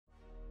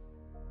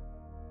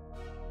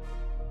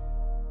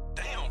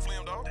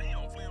Nah,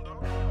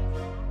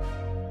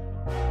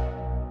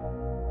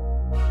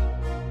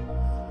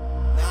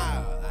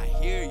 I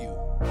hear you.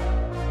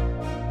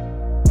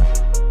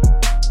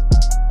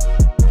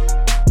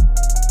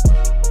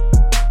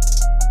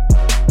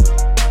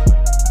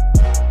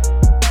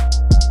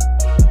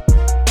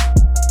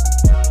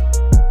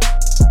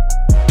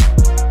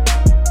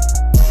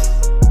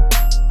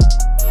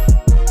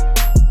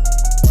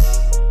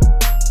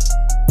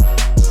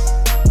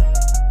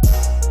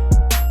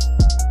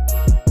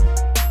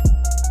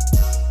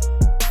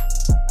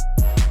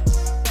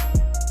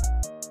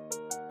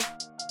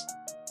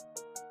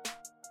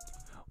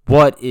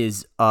 What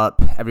is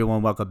up,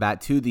 everyone? Welcome back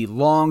to the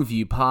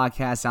Longview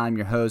Podcast. I'm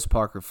your host,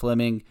 Parker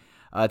Fleming.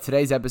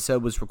 Today's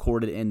episode was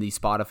recorded in the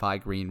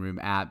Spotify Green Room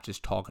app,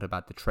 just talking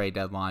about the trade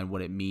deadline,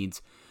 what it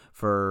means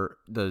for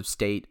the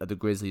state of the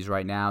Grizzlies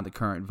right now, the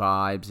current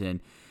vibes,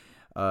 and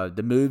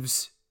the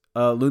moves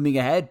looming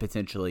ahead,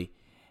 potentially.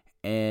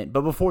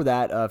 But before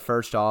that,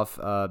 first off,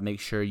 make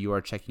sure you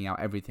are checking out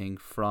everything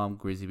from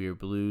Grizzly Bear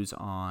Blues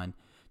on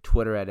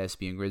Twitter at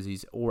SBN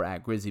Grizzlies or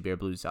at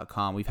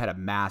grizzlybearblues.com. We've had a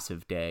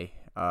massive day.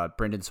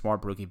 Brendan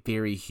Smart broke a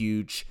very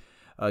huge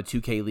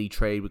 2K League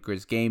trade with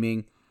Grizz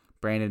Gaming.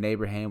 Brandon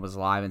Abraham was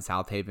live in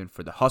South Haven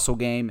for the Hustle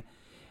game.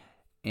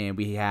 And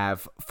we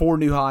have 4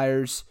 new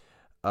hires,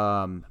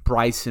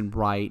 Bryson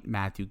Wright,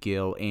 Matthew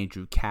Gill,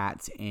 Andrew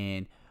Katz,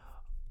 and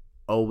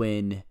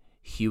Owen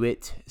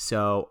Hewitt.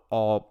 So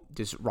all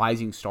just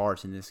rising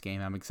stars in this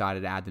game. I'm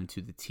excited to add them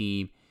to the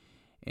team.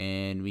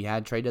 And we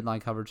had trade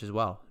deadline coverage as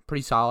well.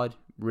 Pretty solid.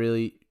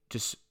 Really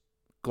just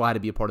glad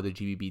to be a part of the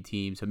GBB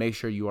team. So make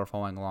sure you are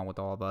following along with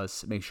all of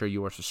us. Make sure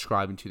you are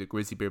subscribing to the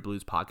Grizzly Bear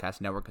Blues Podcast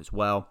Network as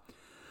well,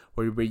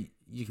 where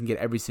you can get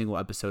every single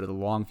episode of the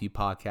Longview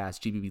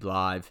Podcast, GBB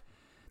Live,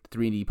 the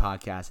 3&D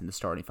Podcast, and the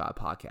Starting 5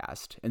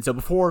 Podcast. And so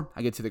before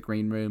I get to the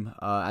Green Room,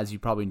 as you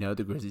probably know,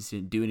 the Grizzlies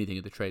didn't do anything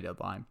at the trade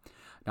deadline.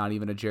 Not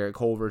even a Jarrett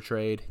Culver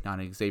trade, not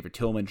an Xavier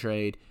Tillman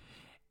trade,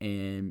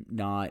 and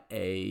not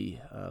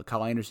a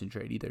Kyle Anderson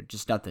trade either.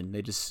 Just nothing.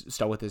 They just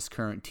stuck with this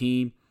current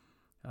team.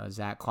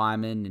 Zach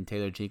Kleiman and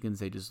Taylor Jenkins,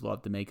 they just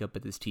love the makeup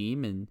of this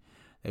team, and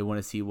they want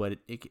to see what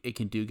it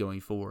can do going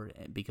forward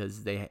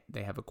because they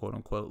have a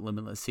quote-unquote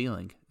limitless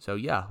ceiling. So,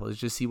 yeah, let's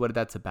just see what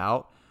that's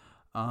about.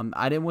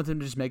 I didn't want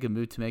them to just make a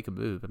move to make a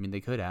move. I mean, they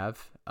could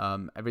have.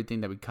 Everything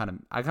that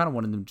I kind of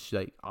wanted them to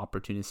like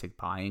opportunistic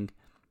buying.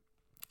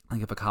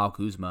 Like if a Kyle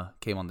Kuzma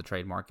came on the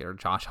trade market or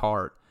Josh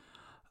Hart,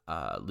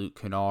 Luke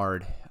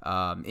Kennard,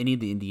 any of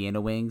the Indiana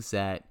wings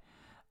that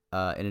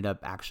ended up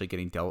actually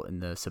getting dealt in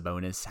the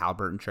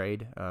Sabonis-Haliburton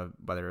trade,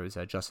 whether it was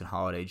Justin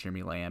Holiday,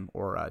 Jeremy Lamb,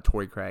 or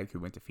Torrey Craig, who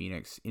went to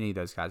Phoenix. Any of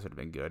those guys would have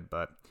been good,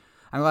 but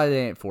I'm glad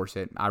they didn't force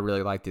it. I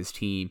really like this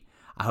team.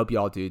 I hope you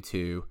all do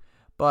too.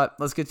 But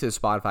let's get to the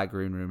Spotify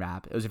Green Room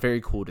app. It was a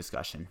very cool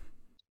discussion.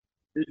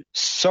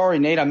 Sorry,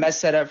 Nate, I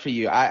messed that up for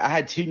you. I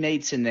had 2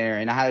 Nates in there,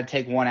 and I had to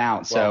take one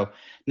out. So,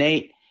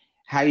 Nate,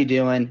 how you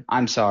doing?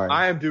 I'm sorry.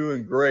 I am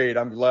doing great.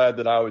 I'm glad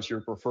that I was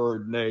your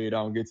preferred Nate. I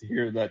don't get to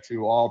hear that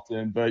too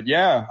often. But,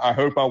 yeah, I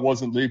hope I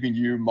wasn't leaving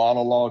you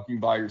monologuing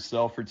by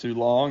yourself for too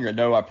long. I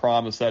know I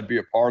promised I'd be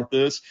a part of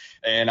this,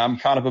 and I'm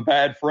kind of a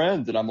bad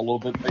friend, and I'm a little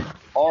bit late to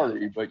the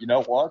party. But you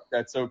know what?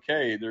 That's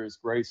okay. There's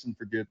grace and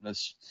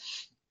forgiveness.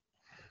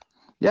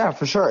 Yeah,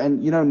 for sure.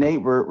 And,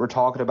 Nate, we're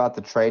talking about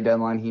the trade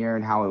deadline here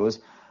and how it was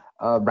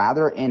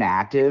rather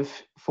inactive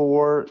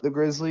for the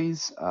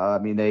Grizzlies. I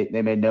mean,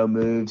 they made no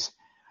moves.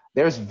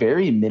 There's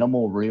very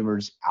minimal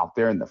rumors out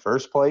there in the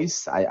first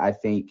place. I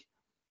think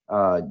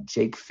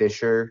Jake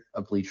Fisher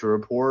of Bleacher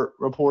Report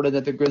reported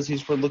that the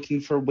Grizzlies were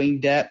looking for wing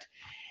depth.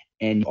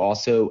 And you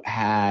also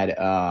had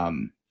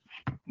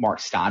Mark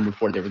Stein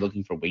reported they were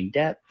looking for wing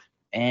depth.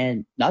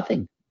 And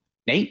nothing.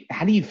 Nate,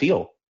 how do you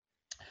feel?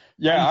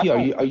 Yeah.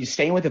 Are you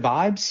staying with the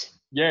vibes?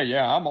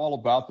 Yeah. I'm all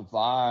about the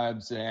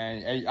vibes.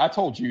 And I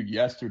told you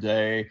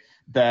yesterday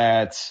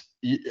that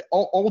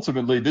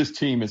ultimately this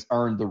team has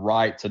earned the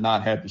right to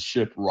not have the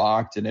ship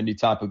rocked in any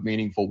type of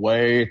meaningful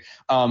way.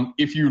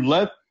 If you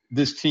let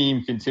this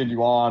team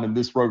continue on in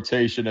this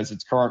rotation as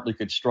it's currently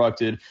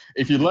constructed,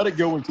 if you let it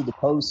go into the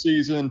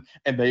postseason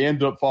and they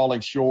end up falling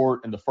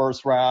short in the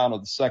first round or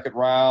the second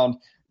round,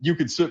 you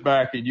could sit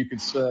back and you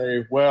could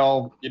say,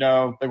 well,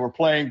 they were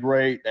playing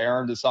great. They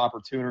earned this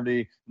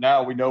opportunity.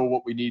 Now we know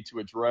what we need to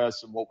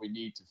address and what we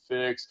need to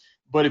fix.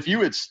 But if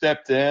you had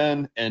stepped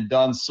in and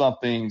done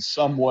something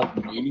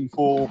somewhat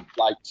meaningful,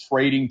 like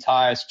trading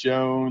Tyus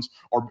Jones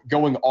or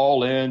going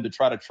all in to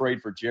try to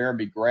trade for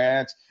Jeremy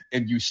Grant,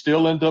 and you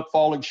still end up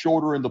falling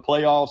shorter in the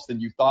playoffs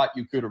than you thought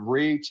you could have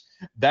reached,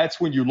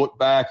 that's when you look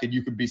back and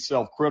you can be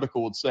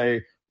self-critical and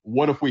say,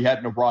 what if we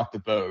hadn't have rocked the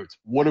boat?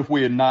 What if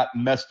we had not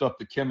messed up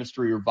the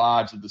chemistry or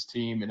vibes of this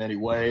team in any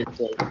way?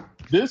 So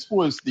this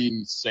was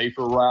the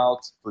safer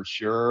route for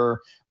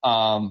sure.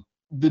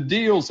 The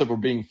deals that were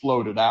being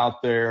floated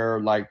out there,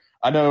 like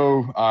I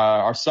know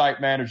our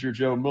site manager,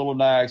 Joe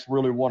Mullinax,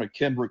 really wanted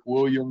Kendrick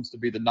Williams to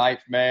be the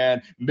ninth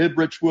man.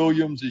 Midrich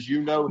Williams, as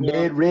you know him.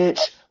 Midrich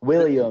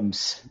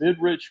Williams.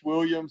 Midrich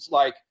Williams,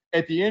 like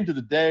at the end of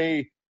the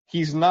day,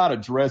 he's not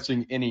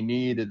addressing any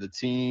need of the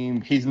team.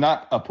 He's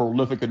not a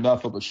prolific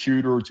enough of a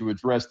shooter to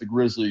address the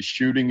Grizzlies'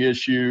 shooting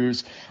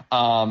issues.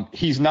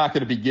 He's not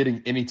going to be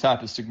getting any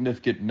type of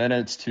significant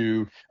minutes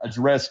to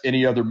address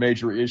any other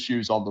major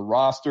issues on the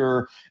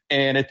roster.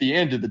 And at the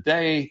end of the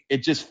day,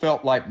 it just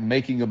felt like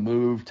making a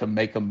move to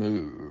make a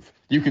move.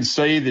 You can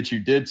say that you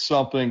did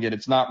something and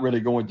it's not really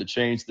going to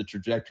change the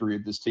trajectory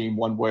of this team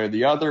one way or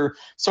the other.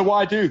 So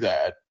why do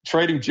that?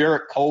 Trading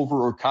Jarrett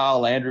Culver or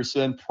Kyle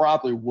Anderson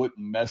probably wouldn't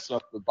mess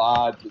up the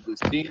vibes of this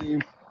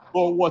team.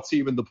 Well, what's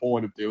even the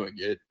point of doing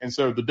it? And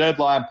so the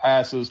deadline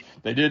passes.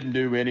 They didn't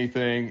do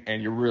anything,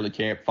 and you really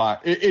can't find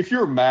 – if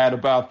you're mad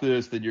about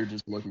this, then you're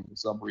just looking for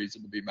some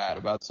reason to be mad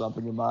about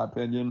something, in my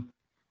opinion.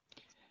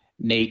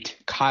 Nate,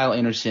 Kyle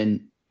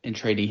Anderson and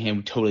trading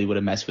him totally would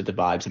have messed with the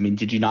vibes. I mean,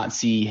 did you not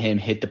see him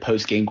hit the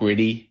post-game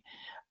gritty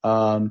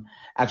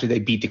after they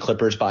beat the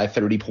Clippers by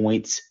 30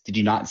 points? Did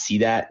you not see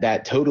that?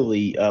 That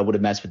totally would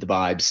have messed with the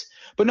vibes.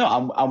 But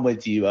no, I'm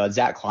with you.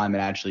 Zach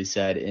Kleiman actually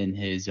said in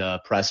his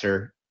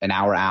presser an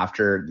hour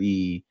after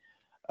the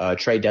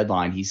trade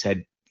deadline, he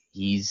said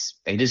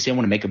they just didn't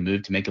want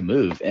to make a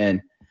move.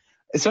 And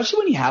especially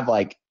when you have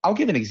I'll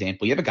give an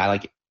example. You have a guy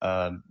like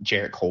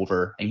Jarrett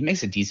Culver, and he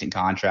makes a decent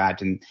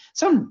contract, and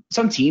some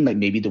team like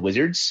maybe the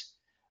Wizards,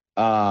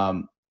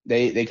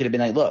 they could have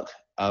been like, look,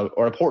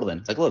 or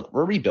Portland, it's like, look,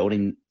 we're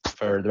rebuilding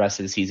for the rest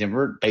of the season.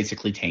 We're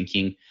basically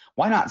tanking.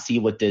 Why not see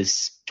what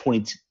this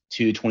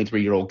 22,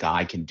 23-year-old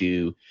guy can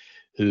do,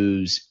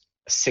 who's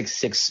a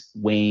 6'6"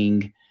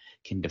 wing,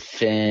 can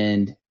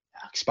defend,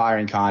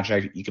 expiring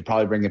contract. You could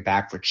probably bring it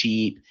back for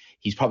cheap.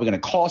 He's probably going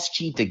to cost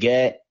cheap to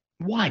get.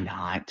 Why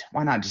not?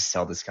 Why not just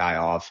sell this guy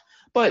off?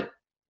 But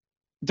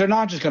they're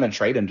not just going to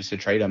trade him just to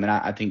trade him. And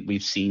I think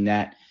we've seen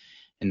that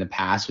in the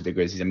past with the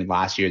Grizzlies. I mean,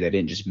 last year they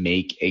didn't just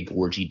make a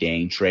Gorgie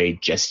Dang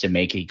trade just to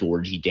make a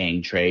Gorgie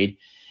Dang trade.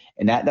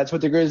 And that's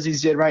what the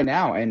Grizzlies did right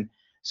now. And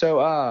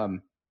so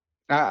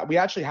we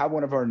actually have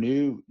one of our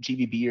new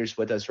GBBers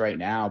with us right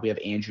now. We have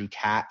Andrew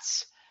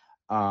Katz,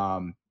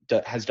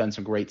 that has done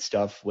some great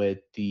stuff with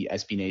the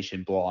SB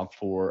Nation blog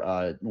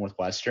for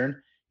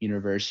Northwestern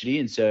University.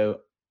 And so,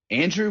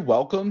 Andrew,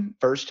 welcome.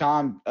 First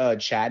time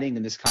chatting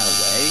in this kind of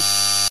way.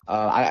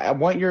 I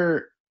want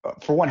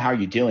for one, how are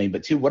you doing?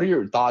 But two, what are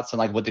your thoughts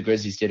on what the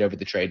Grizzlies did over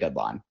the trade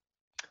deadline?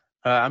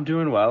 I'm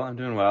doing well.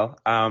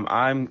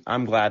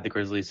 I'm glad the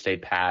Grizzlies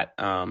stayed pat.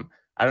 I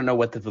don't know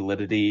what the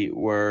validity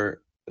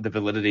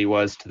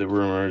was to the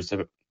rumors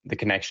of the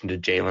connection to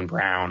Jaylen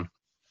Brown,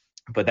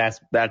 but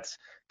that's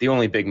the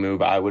only big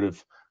move I would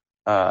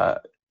have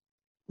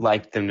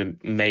liked them to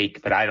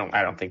make. But I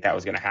don't think that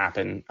was going to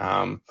happen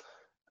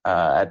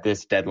at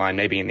this deadline.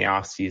 Maybe in the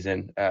off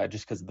season,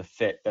 just because of the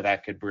fit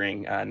that could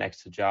bring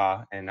next to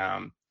Ja and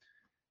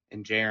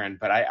Jaren.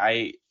 But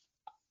I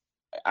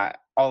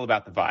all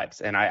about the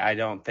vibes, and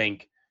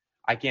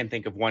I can't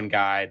think of one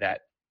guy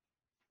that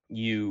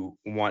you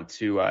want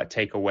to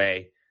take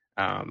away.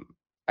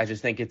 I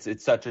just think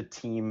it's such a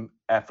team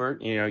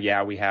effort.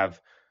 We have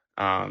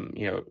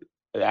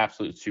the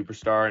absolute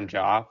superstar in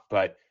Ja,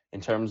 but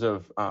in terms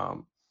of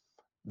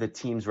the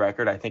team's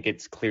record, I think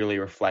it's clearly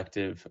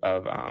reflective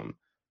of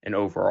an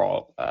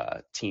overall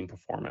team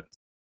performance.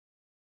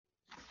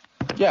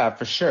 Yeah,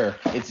 for sure.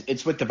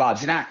 It's with the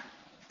vibes. And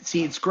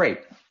it's great.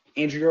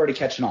 Andrew, you're already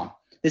catching on.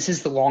 This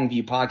is the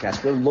Longview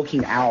podcast. We're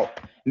looking out.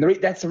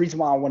 And that's the reason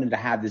why I wanted to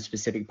have this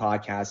specific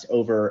podcast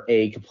over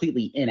a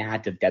completely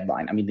inactive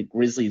deadline. I mean, the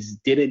Grizzlies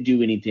didn't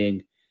do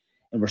anything,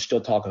 and we're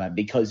still talking about it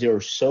because there are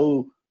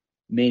so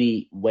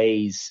many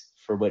ways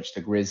for which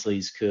the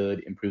Grizzlies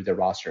could improve their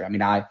roster. I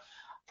mean,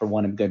 for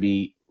one, am going to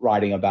be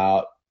writing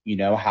about,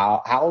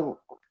 how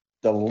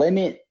the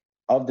limit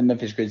of the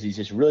Memphis Grizzlies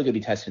is really going to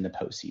be tested in the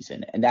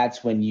postseason. And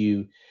that's when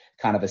you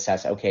kind of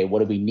assess, okay, what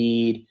do we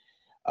need?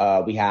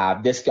 We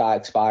have this guy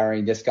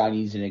expiring. This guy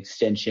needs an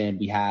extension.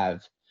 We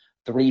have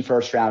 3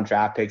 first-round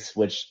draft picks,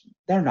 which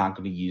they're not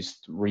going to use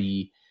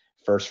 3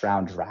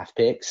 first-round draft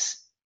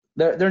picks.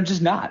 They're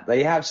just not.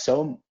 They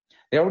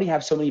already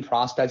have so many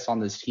prospects on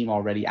this team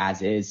already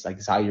as is,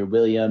 like Zaire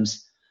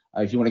Williams.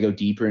 If you want to go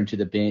deeper into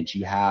the bench,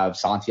 you have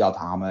Santi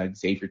Aldama,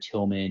 Xavier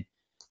Tillman,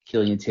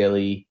 Killian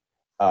Tilly,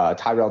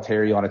 Tyrell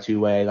Terry on a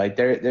 2-way.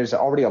 There's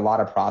already a lot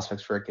of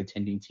prospects for a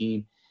contending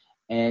team.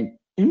 And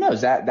who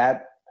knows,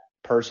 that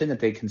person that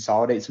they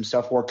consolidate some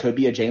stuff for could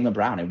be a Jaylen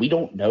Brown. And we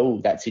don't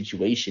know that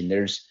situation.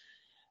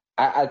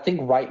 I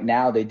think right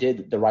now they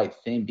did the right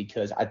thing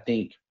because I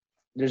think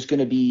there's going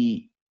to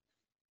be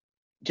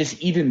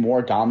just even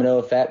more domino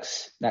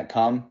effects that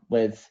come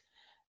with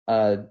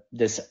the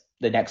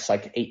next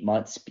 8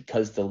 months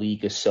because the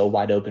league is so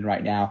wide open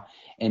right now.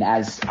 And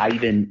as I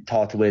even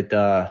talked with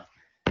Joe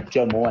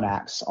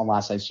Molinax on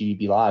last night's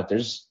GBB Live,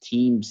 there's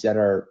teams that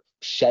are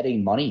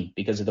shedding money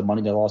because of the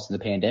money they lost in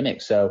the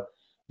pandemic. So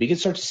we can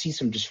start to see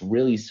some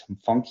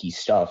funky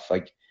stuff.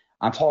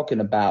 I'm talking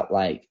about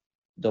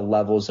the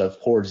levels of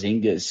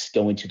Porzingis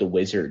going to the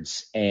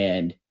Wizards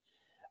and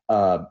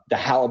the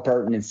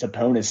Halliburton and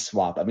Sabonis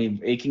swap. I mean,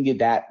 it can get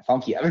that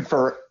funky. I mean,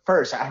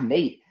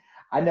 Nate,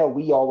 I know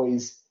we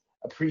always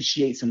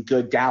appreciate some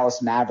good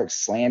Dallas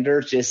Mavericks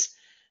slander. Just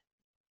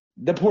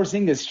the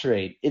Porzingis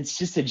trade. It's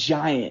just a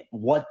giant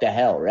what the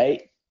hell,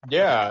 right?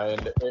 Yeah,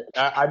 and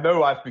I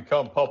know I've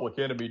become public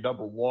enemy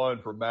number one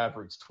for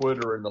Mavericks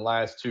Twitter in the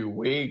last 2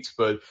 weeks,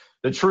 but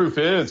the truth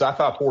is I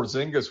thought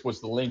Porzingis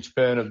was the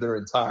linchpin of their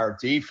entire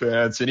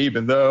defense. And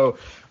even though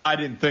I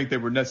didn't think they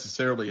were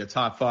necessarily a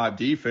top 5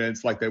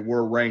 defense like they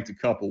were ranked a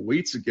couple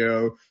weeks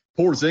ago,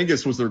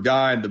 Porzingis was their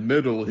guy in the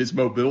middle. His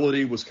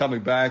mobility was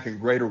coming back in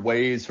greater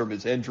ways from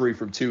his injury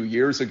from 2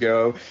 years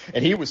ago.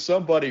 And he was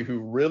somebody who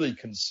really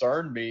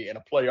concerned me in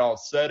a playoff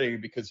setting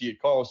because he had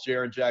caused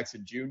Jaren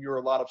Jackson Jr.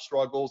 a lot of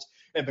struggles.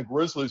 And the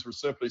Grizzlies were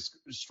simply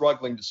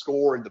struggling to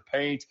score in the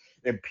paint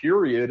and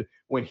period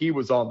when he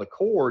was on the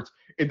court.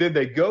 And then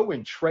they go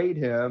and trade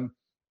him.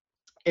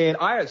 And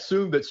I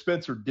assumed that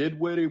Spencer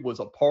Dinwiddie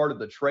was a part of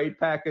the trade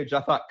package.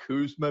 I thought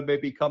Kuzma may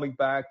be coming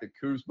back, that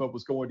Kuzma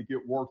was going to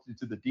get worked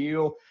into the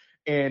deal.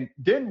 And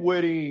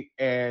Dinwiddie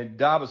and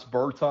Davis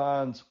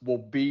Bertans will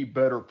be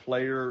better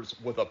players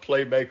with a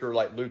playmaker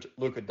like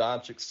Luka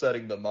Doncic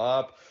setting them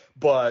up.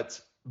 But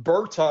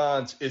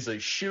Bertans is a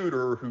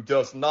shooter who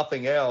does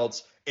nothing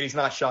else, and he's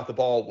not shot the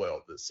ball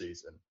well this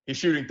season. He's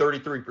shooting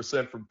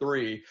 33% from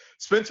three.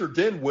 Spencer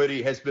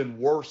Dinwiddie has been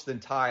worse than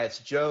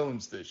Tyus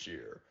Jones this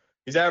year.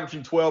 He's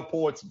averaging 12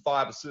 points and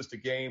 5 assists a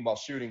game while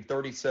shooting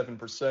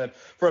 37%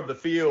 from the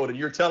field. And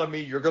you're telling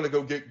me you're going to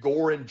go get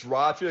Goran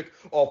Dragic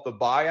off the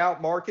buyout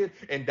market,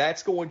 and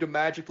that's going to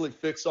magically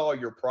fix all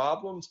your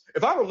problems?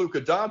 If I were Luka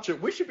Doncic,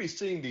 we should be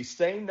seeing these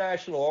same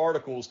national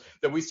articles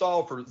that we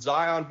saw for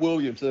Zion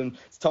Williamson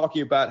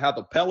talking about how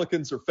the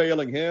Pelicans are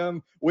failing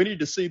him. We need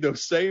to see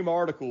those same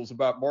articles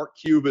about Mark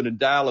Cuban and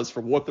Dallas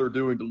for what they're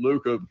doing to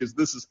Luka, because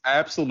this is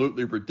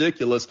absolutely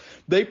ridiculous.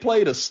 They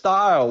played a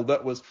style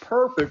that was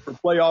perfect for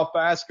playoff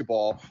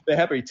basketball. They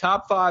have a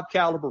top 5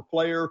 caliber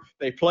player.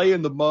 They play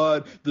in the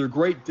mud. They're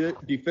great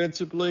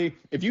defensively.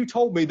 If you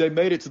told me they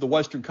made it to the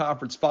Western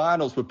Conference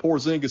Finals with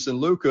Porzingis and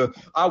Luka,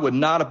 I would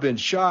not have been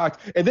shocked.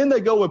 And then they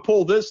go and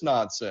pull this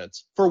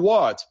nonsense. For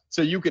what?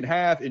 So you can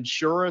have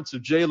insurance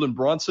if Jalen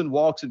Brunson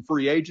walks in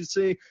free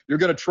agency. You're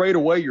going to trade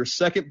away your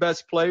second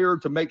best player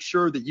to make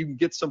sure that you can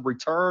get some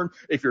return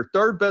if your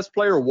third best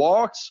player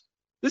walks.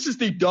 This is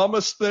the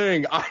dumbest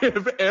thing I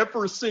have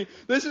ever seen.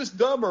 This is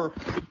dumber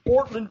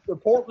than the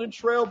Portland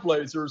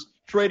Trailblazers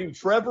trading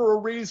Trevor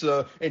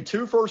Ariza and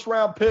 2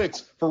 first-round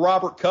picks for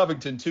Robert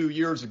Covington 2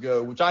 years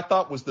ago, which I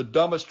thought was the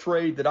dumbest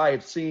trade that I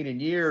have seen in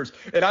years.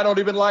 And I don't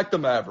even like the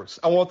Mavericks.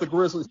 I want the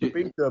Grizzlies to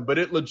beat them, but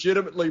it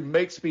legitimately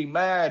makes me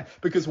mad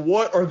because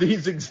what are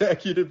these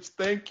executives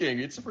thinking?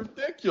 It's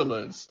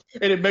ridiculous.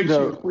 And it makes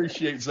you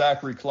appreciate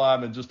Zachary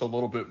Kleiman just a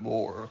little bit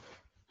more.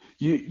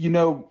 You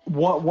know,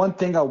 one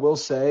thing I will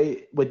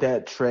say with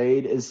that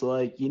trade is,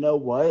 like, you know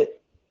what?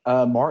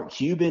 Mark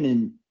Cuban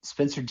and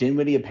Spencer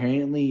Dinwiddie,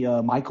 apparently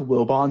Michael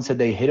Wilbon said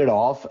they hit it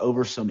off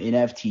over some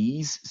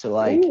NFTs. So,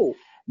 like,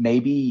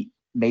 maybe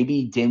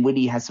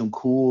Dinwiddie has some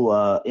cool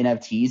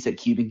NFTs that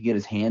Cuban can get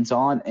his hands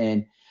on.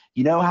 And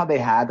you know how they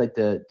had, like,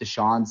 the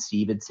Deshaun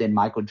Stevenson,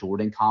 Michael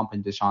Jordan comp,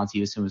 and Deshaun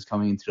Stevenson was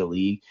coming into the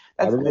league?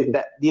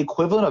 The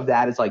equivalent of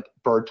that is, like,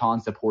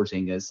 Bertans to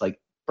Porzingis.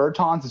 Like,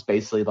 Bertans is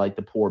basically like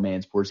the poor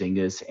man's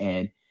Porzingis,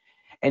 and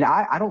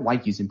I don't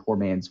like using poor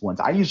man's ones.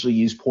 I usually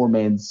use poor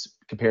man's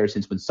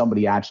comparisons when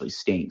somebody actually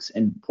stinks,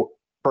 and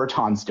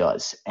Bertans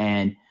does.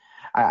 And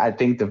I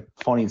think the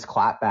funniest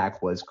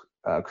clapback was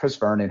Chris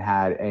Vernon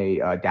had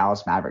a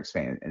Dallas Mavericks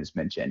fan in his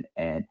mention,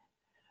 and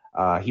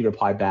he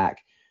replied back,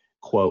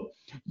 quote,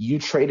 "You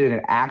traded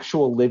an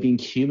actual living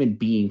human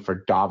being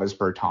for Davis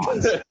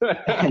Bertans."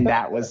 And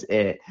that was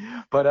it.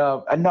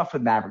 But enough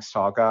with Mavericks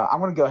talk. I'm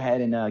going to go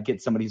ahead and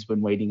get somebody who's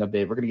been waiting a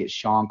bit. We're going to get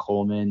Sean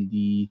Coleman,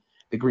 the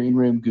Green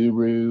Room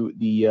guru,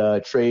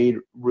 the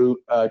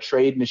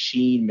trade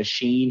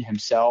machine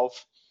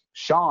himself.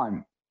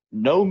 Sean,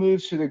 no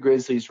moves for the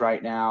Grizzlies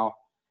right now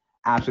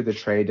after the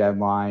trade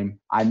deadline.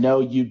 I know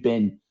you've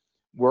been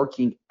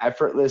working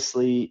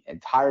effortlessly and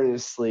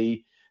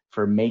tirelessly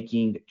for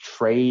making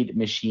trade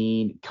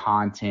machine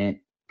content.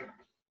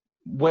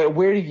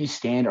 Where do you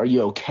stand? Are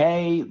you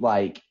okay?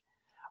 Like,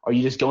 are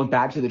you just going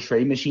back to the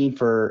trade machine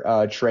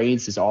for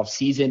trades this off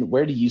season?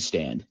 Where do you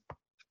stand?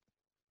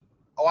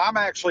 Oh, I'm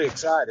actually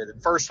excited.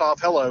 And first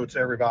off, hello to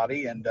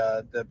everybody, and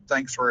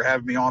thanks for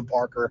having me on,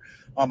 Parker.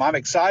 I'm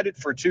excited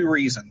for 2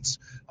 reasons.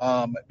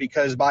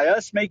 Because by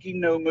us making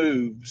no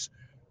moves,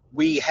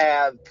 we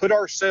have put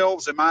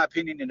ourselves, in my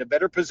opinion, in a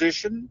better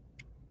position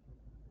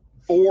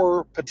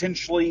for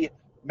potentially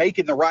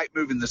making the right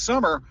move in the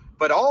summer,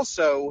 but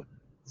also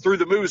through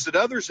the moves that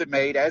others have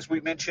made, as we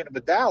mentioned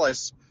with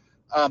Dallas,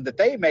 that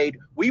they made,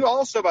 we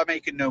also, by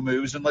making no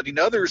moves and letting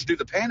others do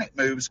the panic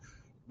moves,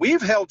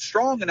 we've held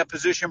strong in a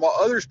position while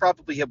others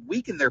probably have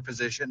weakened their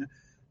position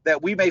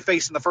that we may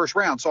face in the first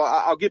round. So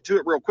I'll get to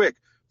it real quick.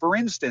 For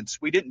instance,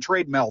 we didn't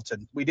trade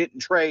Melton. We didn't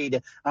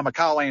trade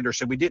Kyle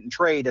Anderson. We didn't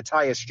trade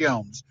Tyus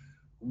Jones.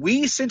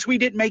 Since we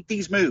didn't make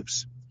these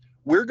moves,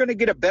 we're going to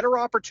get a better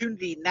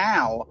opportunity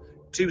now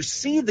to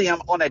see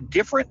them on a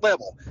different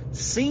level,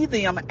 see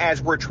them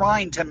as we're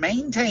trying to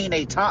maintain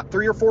a top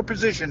 3 or 4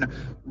 position.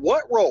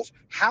 What roles,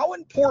 how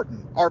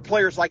important are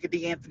players like a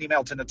DeAnthony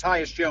Melton, a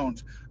Tyus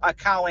Jones, a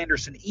Kyle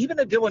Anderson, even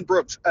a Dylan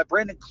Brooks, a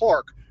Brandon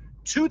Clark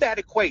to that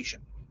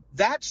equation?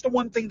 That's the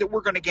one thing that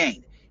we're going to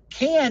gain.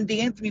 Can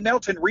DeAnthony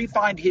Melton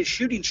refine his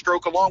shooting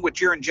stroke along with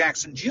Jaren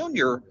Jackson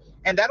Jr.,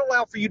 and that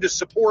allow for you to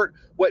support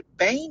what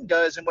Bane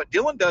does and what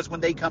Dylan does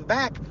when they come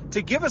back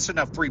to give us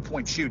enough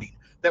three-point shooting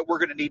that we're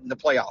going to need in the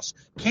playoffs?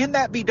 Can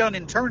that be done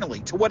internally?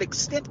 To what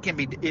extent can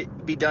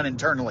it be done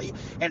internally?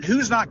 And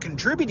who's not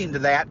contributing to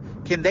that?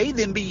 Can they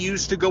then be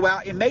used to go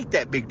out and make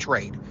that big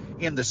trade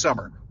in the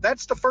summer?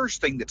 That's the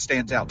first thing that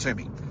stands out to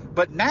me.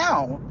 But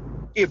now,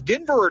 if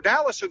Denver or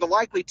Dallas are the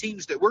likely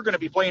teams that we're going to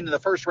be playing in the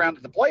first round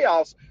of the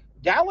playoffs,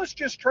 Dallas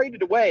just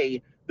traded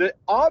away the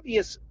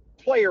obvious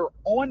player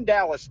on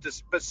Dallas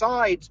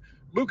besides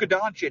Luka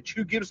Doncic,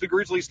 who gives the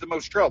Grizzlies the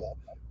most trouble.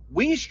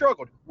 We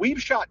struggled.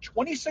 We've shot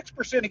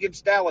 26%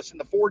 against Dallas in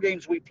the 4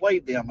 games we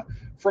played them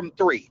from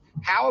 3.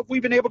 How have we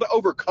been able to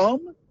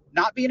overcome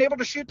not being able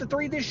to shoot the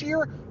 3 this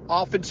year?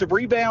 Offensive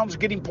rebounds,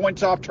 getting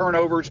points off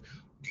turnovers,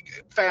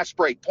 fast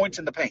break, points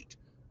in the paint.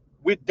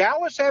 With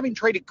Dallas having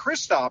traded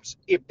Kristaps,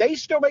 if they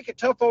still make it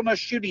tough on us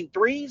shooting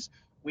 3s,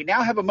 we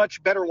now have a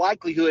much better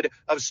likelihood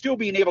of still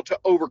being able to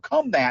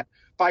overcome that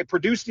by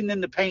producing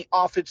in the paint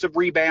offensive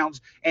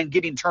rebounds and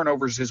getting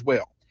turnovers as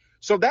well.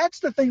 So that's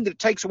the thing that it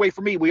takes away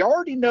from me. We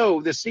already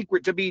know the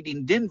secret to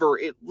beating Denver,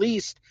 at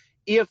least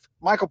if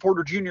Michael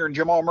Porter Jr. and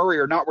Jamal Murray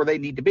are not where they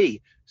need to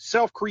be.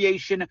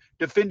 Self-creation,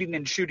 defending,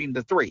 and shooting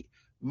the 3.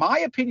 My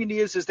opinion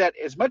is that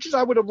as much as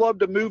I would have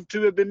loved a move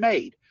to have been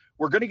made,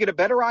 we're going to get a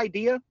better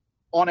idea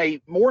on a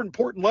more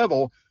important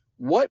level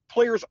what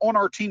players on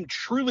our team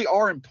truly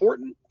are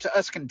important to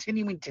us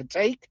continuing to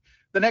take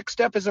the next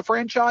step as a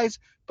franchise,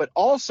 but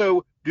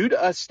also due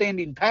to us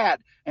standing pat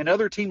and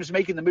other teams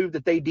making the move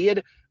that they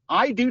did,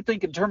 I do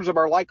think in terms of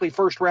our likely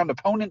first-round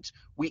opponents,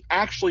 we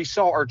actually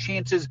saw our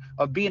chances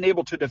of being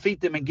able to defeat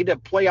them and get a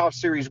playoff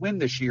series win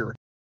this year.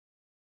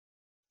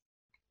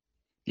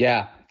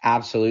 Yeah,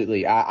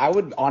 absolutely. I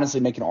would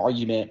honestly make an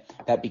argument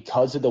that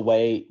because of the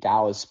way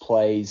Dallas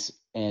plays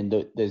and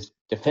the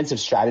defensive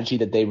strategy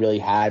that they really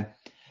had,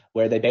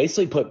 where they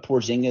basically put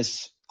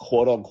Porzingis,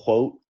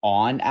 quote-unquote,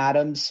 on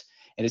Adams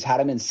and just had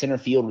him in center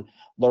field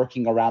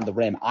lurking around the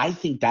rim, I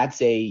think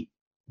that's a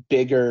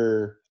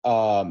bigger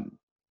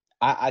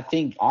I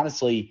think,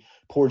 honestly,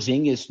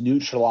 Porzingis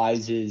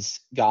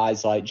neutralizes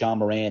guys like John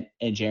Morant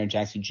and Jaren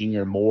Jackson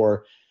Jr.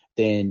 more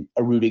than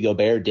a Rudy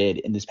Gobert did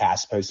in this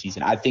past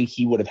postseason. I think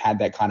he would have had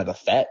that kind of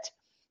effect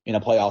in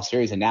a playoff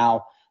series, and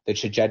now the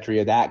trajectory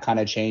of that kind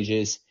of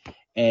changes.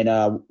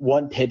 And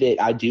one pivot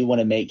I do want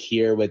to make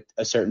here with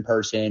a certain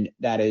person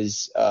that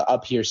is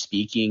up here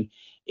speaking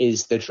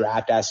is the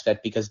draft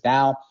aspect, because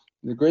now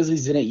the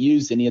Grizzlies didn't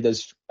use any of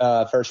those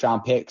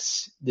first-round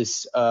picks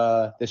this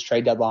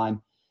trade deadline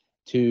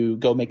to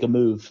go make a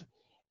move.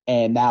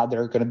 And now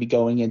they're going to be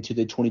going into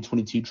the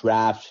 2022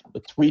 draft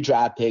with 3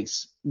 draft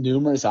picks,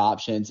 numerous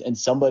options, and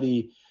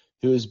somebody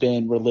who has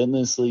been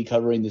relentlessly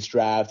covering this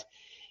draft,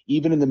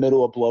 even in the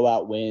middle of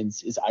blowout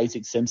wins, is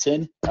Isaac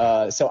Simpson.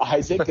 So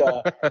Isaac,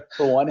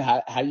 for one,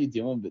 how you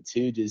doing? But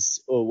 2,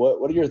 just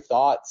what are your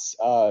thoughts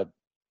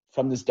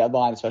from this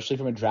deadline, especially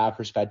from a draft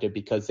perspective,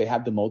 because they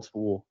have the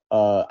multiple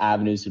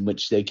avenues in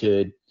which they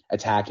could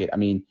attack it. I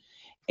mean,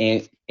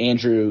 and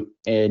Andrew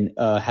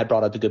had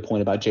brought up a good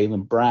point about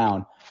Jaylen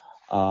Brown.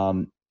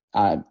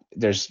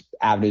 There's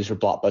avenues for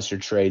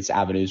blockbuster trades,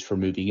 avenues for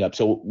moving up.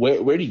 So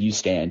where do you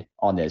stand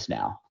on this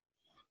now?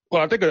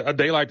 Well, I think a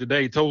day like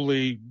today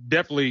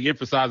definitely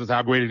emphasizes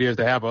how great it is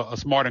to have a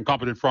smart and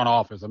competent front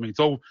office. I mean,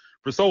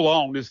 for so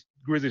long, this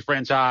Grizzlies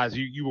franchise,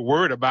 you were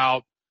worried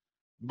about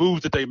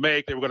moves that they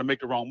make. They were going to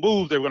make the wrong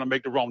moves. They were going to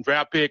make the wrong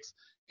draft picks.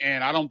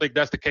 And I don't think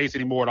that's the case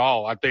anymore at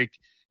all. I think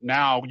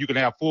now you can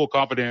have full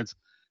confidence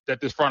that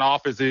this front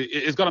office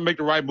is going to make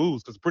the right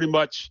moves, because pretty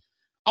much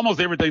almost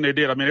everything they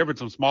did, I mean, there were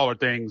some smaller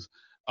things,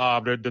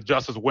 the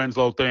Justice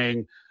Winslow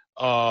thing,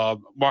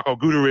 Marko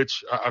Guduric,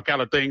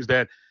 kind of things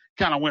that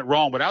kind of went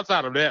wrong. But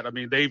outside of that, I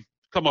mean, they've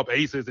come up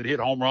aces and hit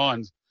home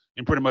runs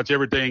in pretty much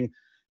everything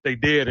they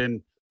did.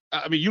 And,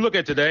 I mean, you look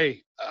at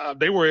today,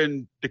 they were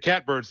in the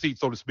catbird seat,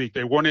 so to speak.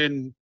 They weren't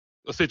in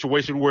a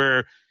situation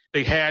where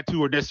they had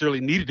to or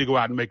necessarily needed to go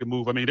out and make a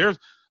move. I mean, there's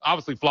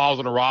obviously flaws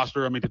in the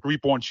roster. I mean, the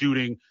 3-point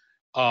shooting,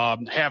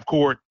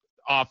 half-court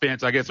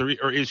offense, I guess,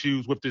 are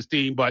issues with this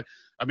team. But,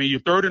 I mean, you're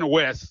third in the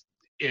West,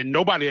 and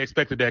nobody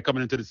expected that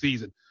coming into the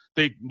season.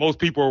 I think most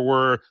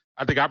people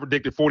I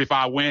predicted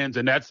 45 wins,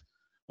 and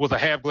was a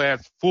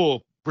half-glass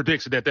full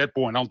prediction at that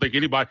point. I don't think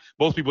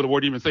most people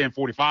weren't even saying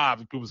 45.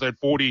 People said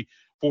 40,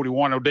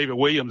 41. Or David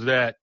Williams,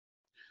 that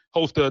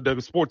host of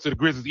the Sports of the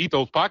Grizzlies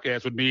Ethos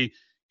podcast with me,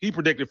 he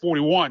predicted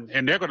 41,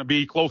 and they're going to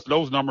be close to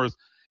those numbers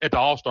at the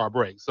All-Star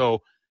break.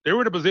 So they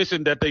were in a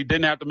position that they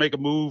didn't have to make a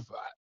move.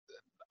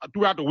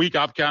 Throughout the week,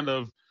 I've kind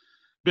of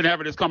been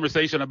having this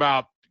conversation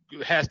about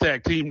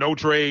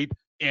 #TeamNoTrade.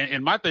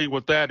 And my thing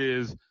with that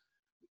is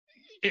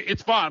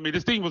it's fine. I mean,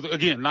 this team was,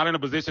 again, not in a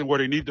position where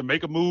they needed to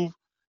make a move.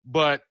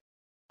 but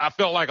I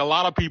felt like a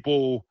lot of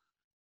people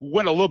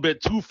went a little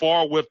bit too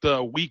far with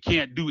the we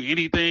can't do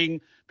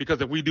anything because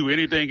if we do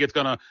anything, it's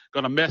gonna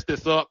mess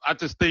this up. I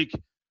just think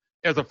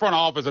as a front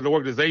office and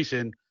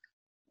organization,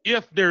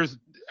 if there's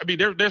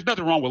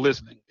nothing wrong with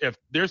listening. If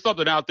there's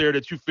something out there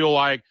that you feel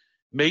like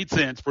made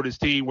sense for this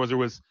team, whether it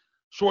was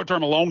short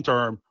term or long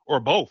term or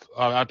both,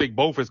 I think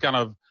both is kind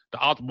of the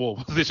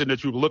optimal position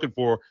that you were looking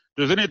for. If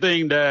there's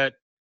anything that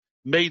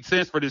made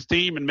sense for this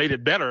team and made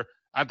it better,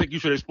 I think you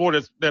should explore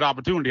that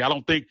opportunity. I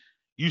don't think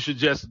you should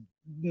just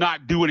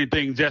not do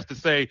anything just to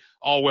say,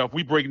 oh, well, if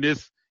we bring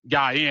this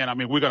guy in,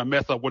 we're going to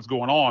mess up what's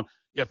going on.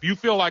 If you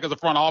feel like as a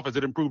front office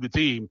it improved the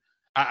team,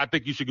 I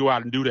think you should go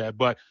out and do that.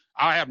 But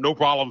I have no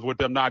problems with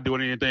them not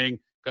doing anything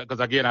because,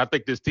 again, I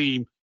think this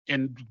team,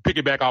 and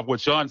piggyback off what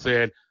Sean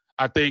said,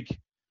 I think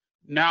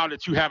now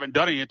that you haven't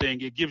done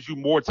anything, it gives you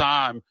more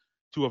time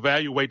to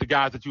evaluate the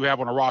guys that you have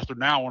on a roster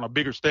now on a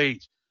bigger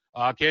stage.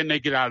 Can they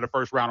get out of the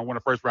first round and win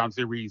a first-round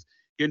series,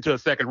 get into a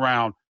second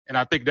round? And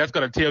I think that's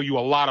going to tell you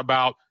a lot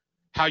about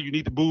how you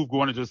need to move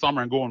going into the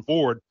summer and going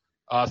forward.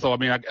 I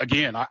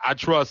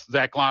trust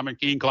Zach Kleiman,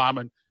 King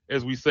Kleiman,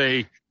 as we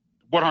say,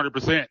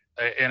 100%.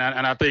 And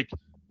I think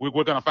we're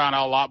going to find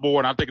out a lot more.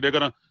 And I think they're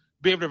going to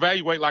be able to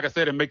evaluate, like I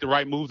said, and make the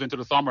right moves into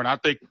the summer. And I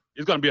think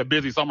it's going to be a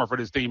busy summer for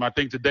this team. I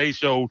think today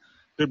showed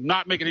they're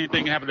not making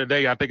anything happen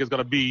today. I think it's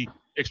going to be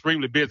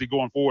extremely busy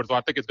going forward. So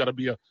I think it's going to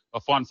be a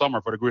fun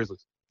summer for the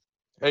Grizzlies.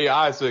 Hey,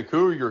 Isaac,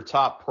 who are your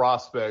top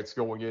prospects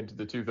going into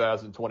the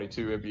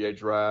 2022 NBA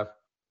draft?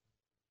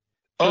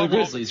 For the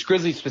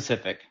Grizzlies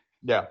specific.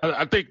 Yeah.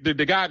 I think the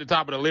guy at the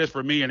top of the list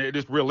for me, and it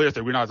is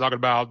realistic, we're not talking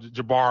about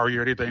Jabari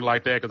or anything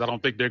like that because I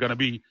don't think they're going to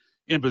be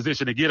in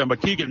position to get him.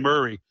 But Keegan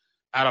Murray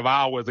out of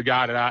Iowa is a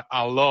guy that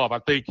I love. I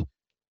think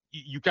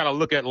you kind of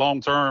look at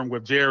long-term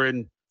with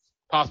Jaren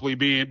possibly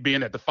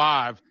being at the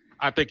 5.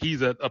 I think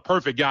he's a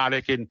perfect guy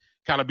that can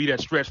kind of be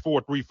that stretch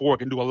 4-3-4,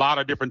 can do a lot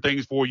of different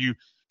things for you,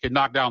 can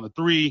knock down the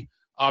 3.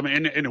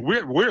 And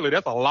weirdly,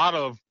 that's a lot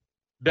of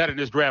that in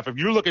this draft. If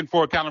you're looking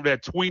for kind of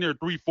that tweener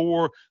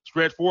 3-4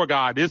 stretch 4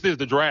 guy, this is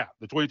the draft.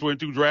 The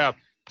 2022 draft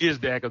is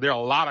that because there are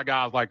a lot of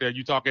guys like that.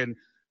 You're talking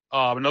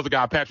another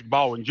guy, Patrick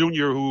Baldwin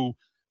Jr., who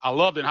I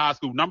loved in high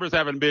school. Numbers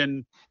haven't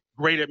been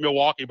great at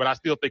Milwaukee, but I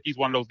still think he's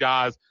one of those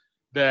guys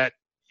that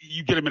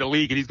you get him in the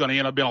league and he's going to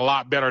end up being a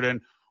lot better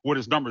than what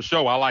his numbers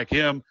show. I like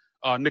him.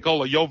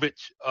 Nikola Jovic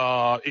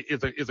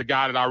is a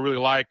guy that I really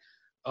like,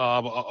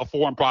 a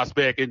foreign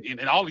prospect.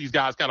 And all these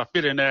guys kind of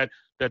fit in that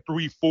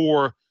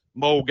 3-4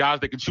 mode, guys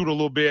that can shoot a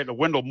little bit.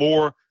 Wendell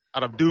Moore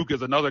out of Duke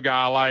is another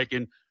guy I like.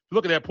 And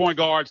look at that point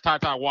guards. Ty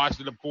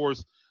Washington, of course,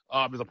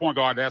 is a point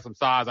guard that has some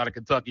size out of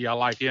Kentucky. I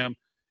like him.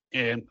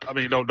 And,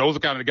 those are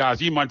kind of the guys.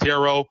 G.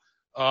 Montero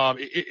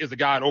is a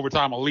guy at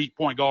overtime elite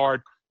point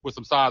guard with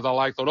some size I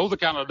like. So those are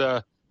kind of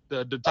the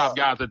top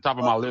guys at the top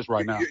of my list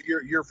right now.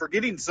 You're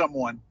forgetting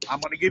someone.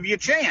 I'm going to give you a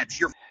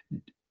chance.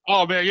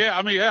 Oh, man, yeah.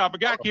 I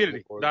forgot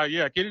Kennedy.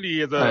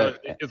 Kennedy is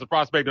a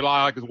prospect that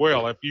I like as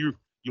well. If you're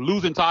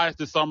losing Tyus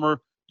this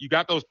summer, you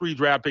got those 3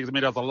 draft picks.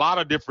 There's a lot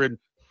of different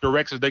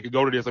directions they could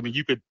go to this.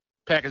 You could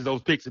package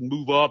those picks and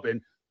move up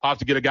and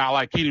possibly get a guy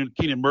like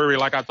Keenan Murray,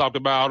 like I talked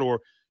about,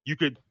 or you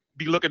could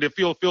be looking to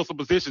fill some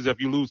positions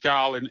if you lose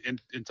Kyle and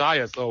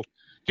Tyus. So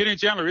Kenny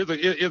Chandler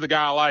is a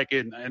guy I like,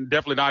 and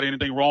definitely not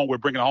anything wrong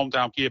with bringing a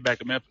hometown kid back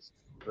to Memphis.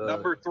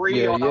 Number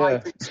 3 on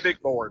Isaac's big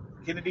board.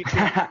 Kennedy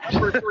Chandler,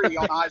 number 3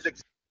 on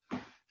Isaac's.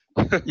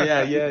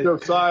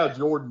 Josiah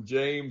Jordan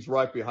James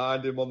right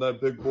behind him on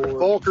that big board.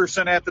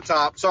 Fulkerson at the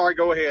top. Sorry,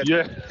 go ahead.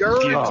 Yeah.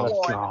 During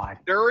one.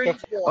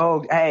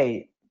 Oh,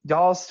 hey,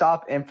 y'all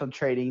stop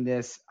infiltrating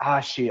this.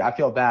 Shoot, I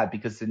feel bad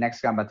because the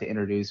next guy I'm about to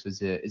introduce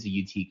is a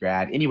UT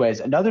grad. Anyways,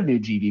 another new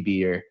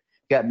GBBer. You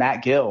got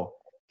Matt Gill.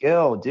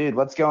 Gill, dude,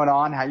 what's going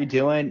on? How you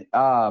doing?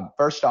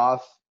 First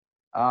off,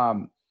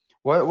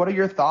 what are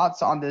your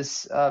thoughts on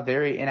this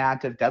very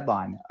inactive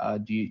deadline?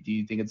 Do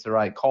you think it's the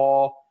right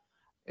call?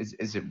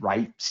 Is it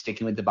right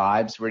sticking with the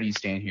vibes? Where do you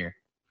stand here?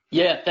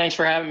 Yeah, thanks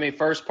for having me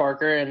first,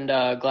 Parker, and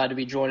glad to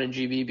be joining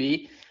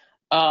GBB.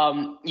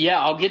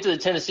 I'll get to the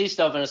Tennessee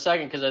stuff in a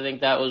second because I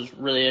think that was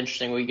really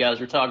interesting what you guys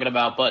were talking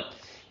about. But,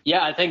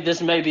 yeah, I think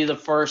this may be the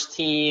first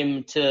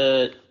team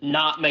to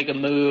not make a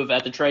move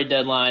at the trade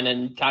deadline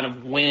and kind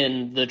of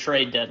win the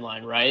trade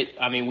deadline, right?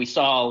 We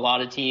saw a lot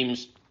of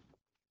teams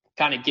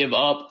kind of give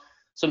up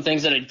some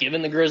things that had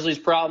given the Grizzlies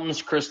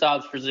problems,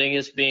 Kristaps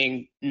Porzingis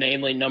being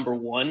namely number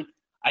 1.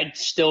 I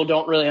still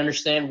don't really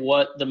understand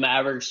what the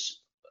Mavericks'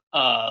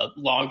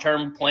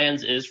 long-term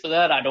plans is for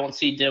that. I don't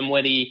see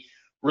Dinwiddie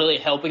really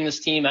helping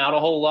this team out a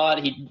whole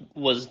lot.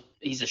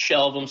 He's a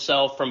shell of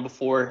himself from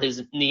before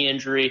his knee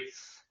injury.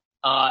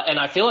 And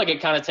I feel like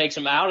it kind of takes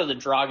him out of the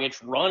Dragic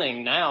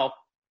running now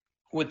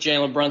with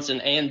Jalen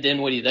Brunson and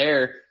Dinwiddie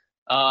there,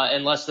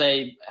 unless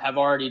they have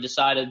already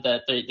decided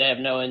that they have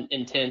no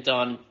intent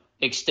on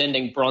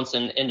extending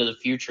Brunson into the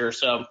future.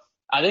 So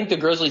I think the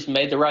Grizzlies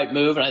made the right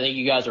move, and I think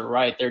you guys are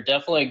right. They're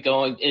definitely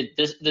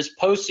this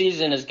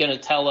postseason is going to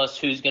tell us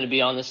who's going to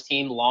be on this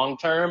team long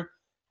term.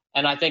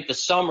 And I think the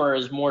summer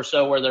is more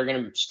so where they're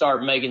going to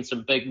start making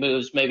some big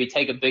moves, maybe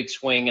take a big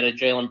swing at a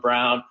Jaylen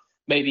Brown,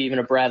 maybe even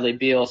a Bradley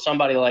Beal,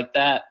 somebody like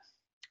that.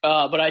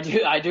 But I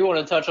do want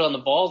to touch on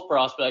the Vols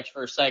prospects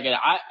for a second.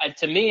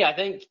 To me, I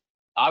think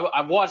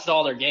I've watched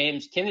all their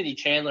games. Kennedy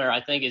Chandler,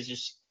 I think,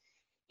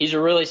 he's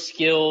a really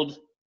skilled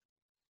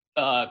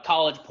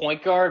college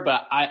point guard,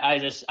 but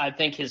I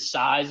think his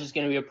size is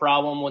going to be a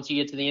problem once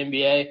you get to the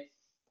NBA.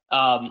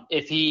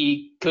 If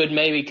he could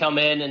maybe come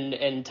in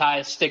and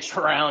Tyus sticks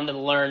around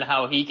and learn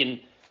how he can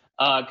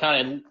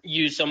kind of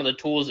use some of the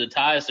tools that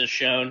Tyus has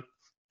shown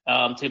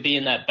to be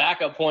in that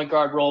backup point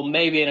guard role,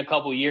 maybe in a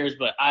couple years,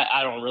 but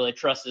I don't really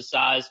trust his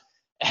size.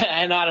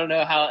 And I don't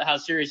know how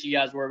serious you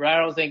guys were, but I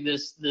don't think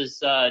this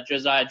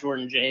Josiah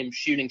Jordan-James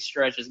shooting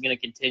stretch is going to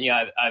continue.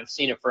 I've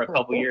seen it for a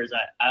couple years.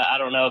 I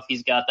don't know if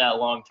he's got that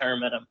long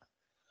term in him.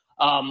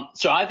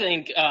 So I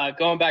think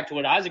going back to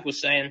what Isaac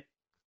was saying,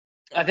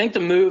 I think the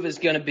move is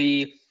going to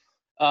be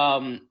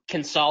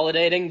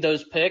consolidating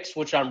those picks,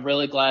 which I'm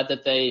really glad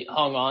that they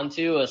hung on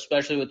to,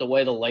 especially with the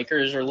way the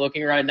Lakers are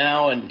looking right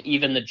now and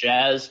even the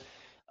Jazz.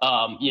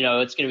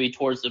 It's going to be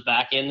towards the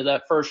back end of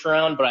that first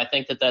round, but I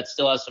think that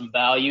still has some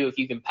value if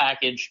you can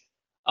package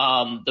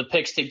the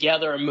picks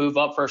together and move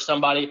up for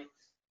somebody.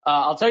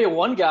 I'll tell you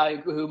one guy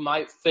who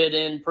might fit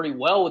in pretty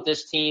well with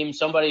this team,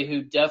 somebody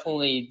who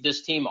definitely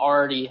this team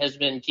already has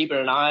been keeping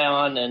an eye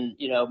on and,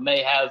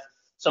 may have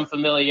some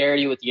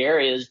familiarity with the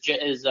area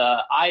is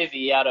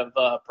Ivy out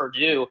of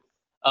Purdue.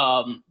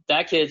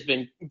 That kid's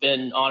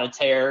been on a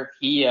tear.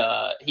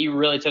 He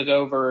really took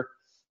over.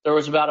 There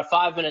was about a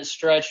 5-minute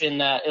stretch in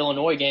that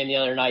Illinois game the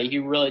other night. He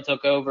really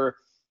took over,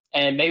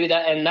 and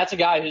that's a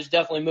guy who's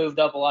definitely moved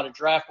up a lot of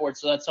draft boards.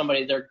 So that's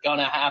somebody they're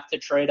gonna have to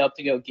trade up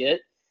to go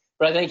get.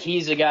 But I think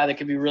he's a guy that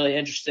could be really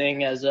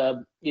interesting as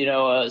a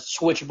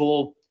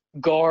switchable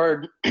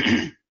guard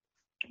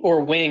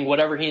or wing,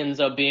 whatever he ends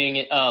up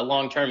being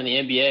long term in the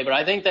NBA. But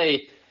I think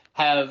they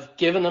have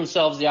given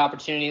themselves the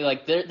opportunity.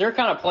 Like they're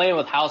kind of playing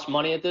with house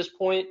money at this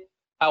point.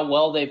 How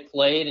well they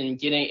played and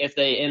if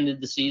they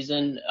ended the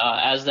season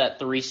as that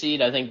 3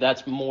 seed, I think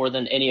that's more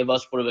than any of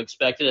us would have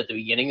expected at the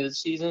beginning of the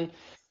season.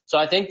 So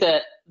I think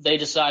that they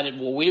decided,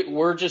 well,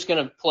 we're just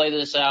going to play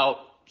this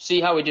out,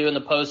 see how we do in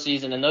the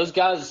postseason. And those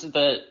guys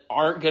that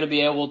aren't going to be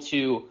able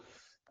to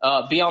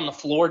be on the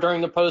floor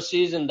during the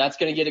postseason, that's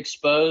going to get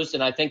exposed.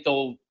 And I think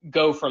they'll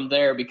go from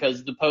there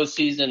because the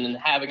postseason and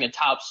having a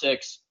top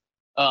 6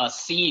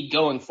 seed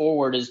going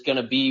forward is going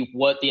to be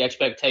what the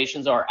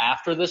expectations are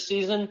after this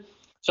season.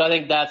 So I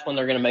think that's when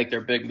they're going to make their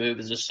big move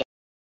is this.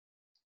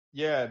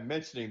 Yeah,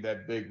 mentioning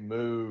that big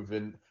move,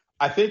 and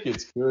I think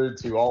it's good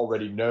to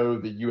already know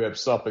that you have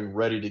something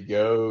ready to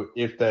go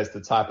if that's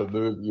the type of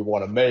move you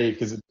want to make,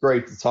 because it's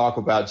great to talk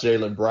about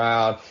Jaylen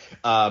Brown.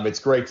 It's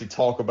great to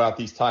talk about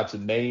these types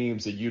of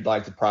names that you'd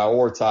like to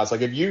prioritize.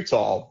 Like if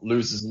Utah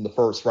loses in the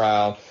first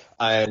round,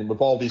 and with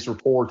all these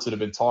reports that have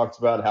been talked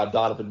about how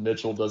Donovan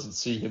Mitchell doesn't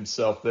see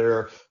himself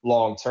there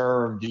long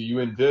term, do you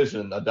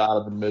envision a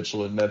Donovan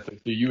Mitchell in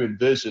Memphis? Do you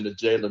envision a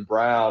Jaylen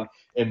Brown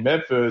in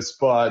Memphis?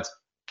 But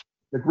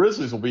the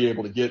Grizzlies will be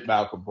able to get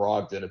Malcolm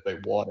Brogdon if they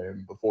want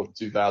him before the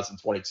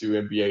 2022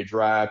 NBA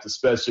draft,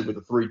 especially with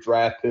the 3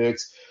 draft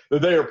picks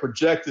that they are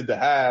projected to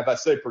have. I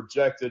say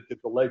projected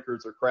because the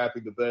Lakers are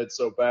crapping the bed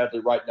so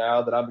badly right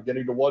now that I'm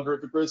beginning to wonder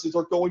if the Grizzlies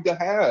are going to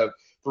have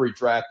 3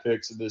 draft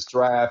picks in this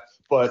draft.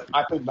 But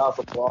I think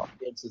Malcolm Brogdon,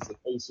 since the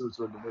Pacers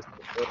are in the midst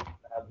of it,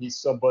 he's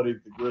somebody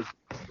that the Grizzlies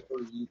can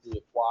very easily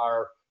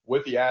acquire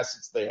with the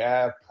assets they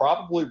have,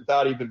 probably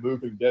without even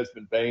moving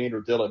Desmond Bane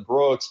or Dylan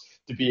Brooks,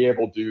 to be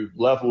able to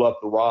level up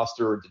the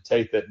roster and to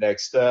take that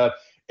next step.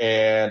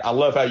 And I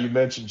love how you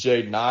mentioned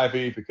Jaden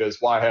Ivey,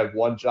 because why have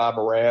one Ja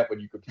Morant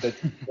when you could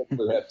potentially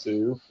have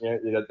 2?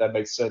 That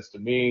makes sense to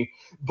me.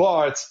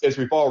 But as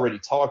we've already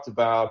talked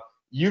about,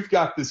 you've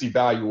got this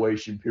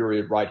evaluation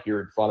period right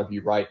here in front of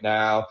you right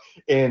now.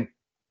 And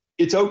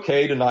it's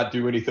okay to not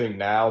do anything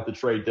now at the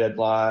trade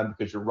deadline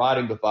because you're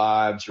riding the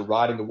vibes, you're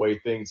riding the way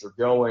things are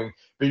going,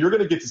 but you're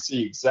going to get to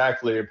see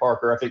exactly, and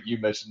Parker, I think you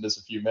mentioned this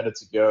a few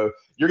minutes ago,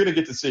 you're going to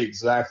get to see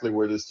exactly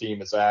where this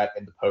team is at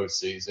in the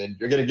postseason.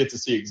 You're going to get to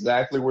see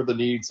exactly where the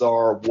needs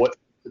are, what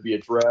needs to be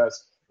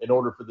addressed in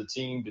order for the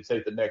team to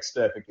take the next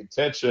step in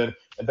contention,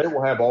 and they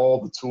will have all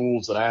the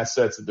tools and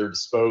assets at their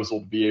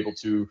disposal to be able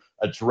to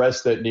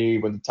address that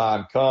need when the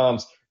time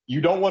comes. You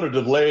don't want to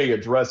delay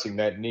addressing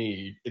that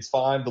need. It's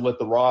fine to let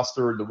the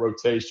roster and the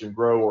rotation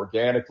grow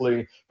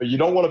organically, but you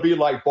don't want to be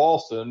like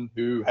Boston,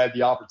 who had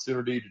the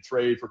opportunity to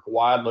trade for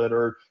Kawhi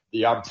Leonard,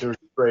 the opportunity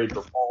to trade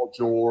for Paul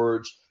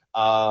George,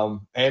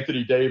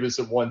 Anthony Davis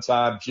at one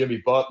time,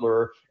 Jimmy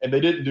Butler, and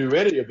they didn't do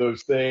any of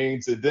those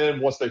things. And then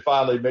once they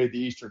finally made the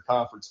Eastern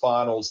Conference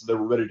Finals and they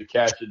were ready to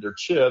cash in their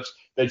chips,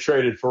 they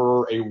traded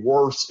for a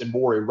worse and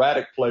more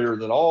erratic player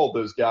than all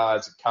those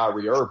guys,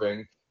 Kyrie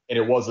Irving. And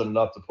it wasn't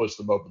enough to push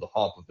them over the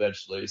hump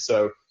eventually.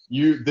 So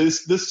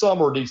this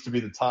summer needs to be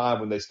the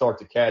time when they start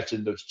to cash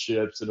in those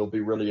chips, and it'll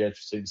be really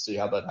interesting to see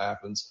how that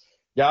happens.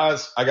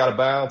 Guys, I got to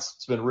bounce.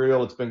 It's been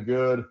real. It's been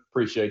good.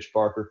 Appreciate you,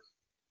 Parker.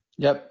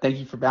 Yep. Thank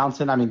you for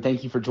bouncing.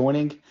 Thank you for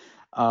joining.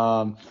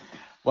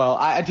 Well,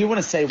 I do want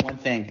to say one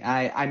thing.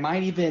 I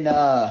might even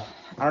I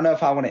don't know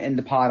if I want to end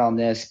the pod on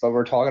this, but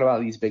we're talking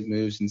about these big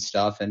moves and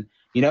stuff. And,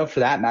 for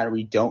that matter,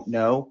 we don't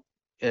know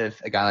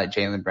if a guy like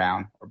Jaylen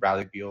Brown or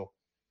Bradley Beal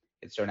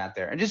is thrown out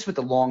there. And just with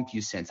the long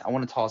view sense, I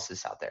want to toss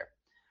this out there.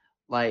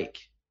 Like,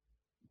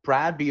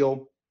 Brad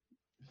Beal,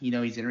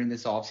 he's entering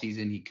this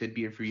offseason. He could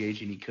be a free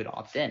agent. He could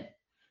opt in.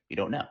 We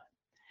don't know.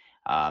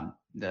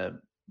 The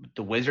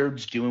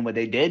Wizards doing what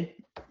they did,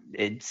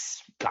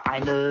 it's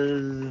kind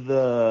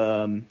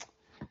of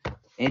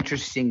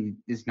interesting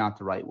is not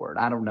the right word.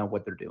 I don't know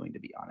what they're doing, to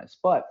be honest.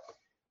 But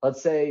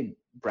let's say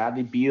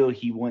Bradley Beal,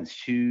 he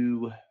wants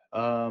to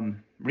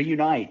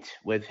reunite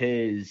with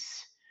his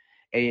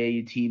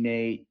AAU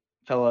teammate,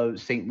 fellow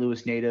St.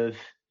 Louis native,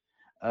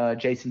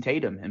 Jason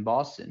Tatum in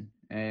Boston.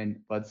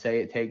 And let's say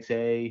it takes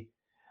a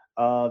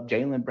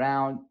Jaylen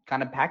Brown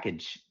kind of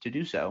package to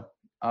do so.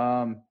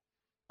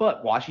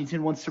 But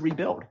Washington wants to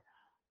rebuild.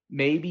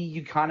 Maybe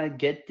you kind of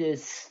get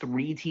this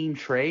 3-team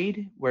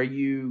trade where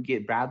you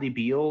get Bradley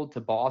Beal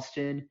to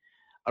Boston,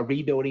 a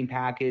rebuilding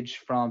package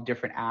from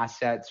different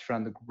assets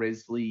from the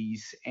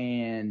Grizzlies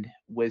and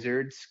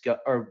Wizards,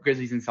 or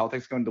Grizzlies and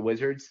Celtics going to the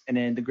Wizards, and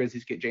then the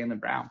Grizzlies get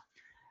Jaylen Brown.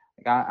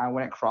 I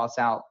wouldn't cross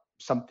out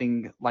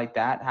something like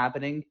that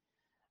happening,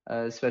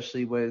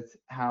 especially with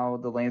how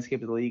the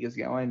landscape of the league is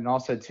going. And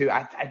also, too,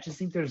 I just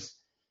think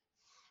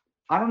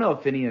I don't know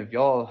if any of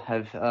y'all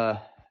have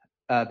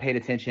paid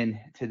attention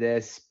to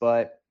this,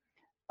 but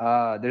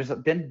there's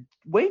been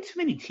way too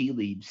many tea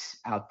leaves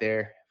out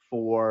there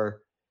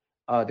for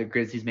the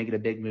Grizzlies making a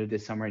big move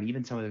this summer, and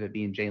even some of it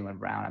being Jaylen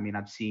Brown. I mean,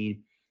 I've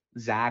seen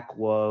Zach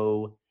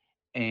Lowe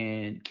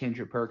and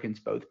Kendrick Perkins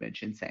both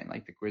mention saying,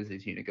 like, the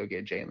Grizzlies need to go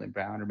get Jaylen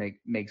Brown or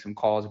make some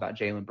calls about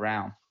Jaylen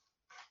Brown.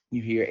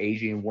 You hear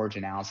Adrian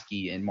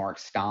Wojnarowski and Mark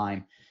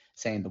Stein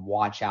saying to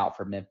watch out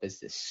for Memphis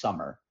this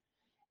summer.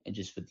 And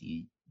just with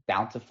the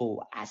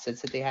bountiful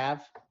assets that they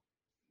have,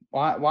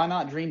 why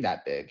not dream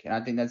that big? And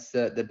I think that's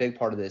the big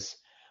part of this,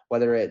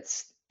 whether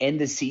it's in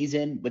the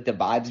season with the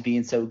vibes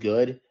being so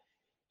good.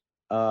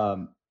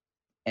 And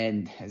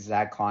as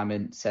Zach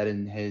Kleiman said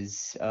in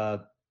his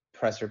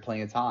presser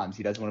plenty of times,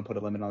 he doesn't want to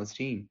put a limit on his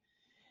team.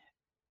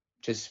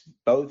 Just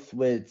both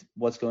with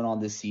what's going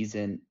on this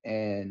season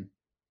and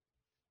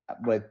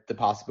with the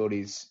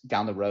possibilities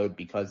down the road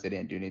because they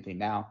didn't do anything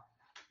now.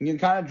 You can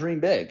kind of dream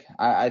big.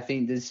 I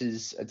think this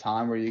is a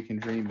time where you can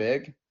dream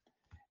big.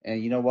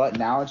 And you know what?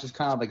 Now it's just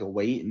kind of like a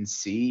wait and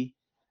see.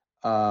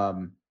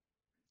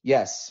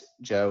 Yes,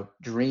 Joe,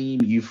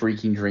 dream, you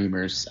freaking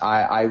dreamers.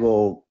 I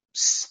will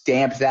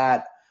stamp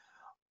that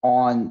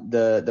on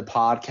the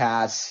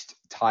podcast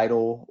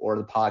title or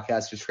the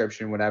podcast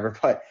description, whatever.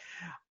 But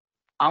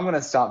I'm going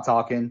to stop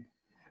talking.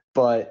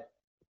 But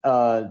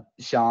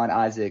Sean,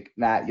 Isaac,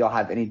 Matt, y'all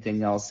have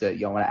anything else that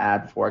y'all want to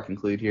add before I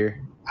conclude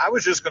here? I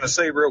was just going to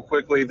say real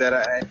quickly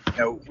that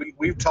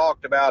we've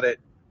talked about it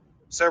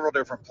several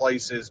different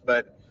places,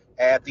 but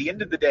at the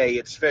end of the day,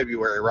 it's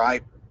February,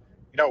 right?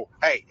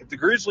 Hey, if the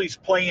Grizzlies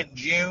play in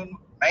June,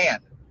 man,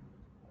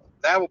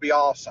 that will be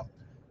awesome.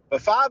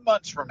 But 5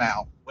 months from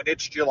now, when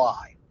it's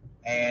July,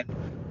 and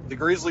the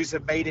Grizzlies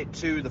have made it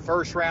to the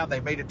first round,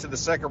 they made it to the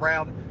second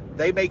round,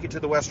 they make it to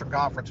the Western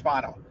Conference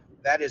Final.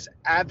 That is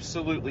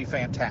absolutely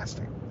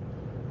fantastic.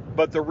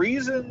 But the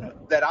reason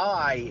that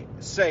I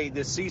say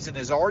this season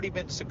has already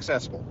been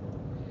successful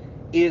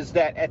is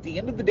that at the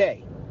end of the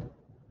day,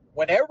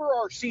 whenever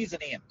our season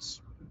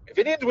ends, if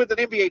it ends with an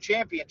NBA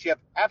championship,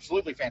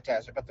 absolutely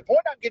fantastic. But the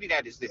point I'm getting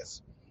at is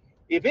this.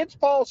 If it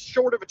falls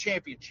short of a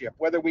championship,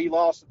 whether we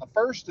lost in the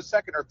first, the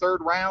second, or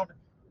third round,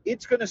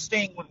 it's going to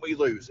sting when we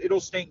lose.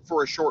 It'll sting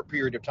for a short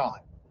period of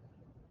time.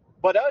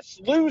 But us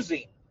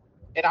losing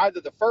in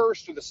either the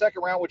first or the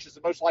second round, which is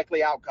the most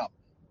likely outcome,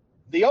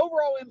 the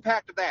overall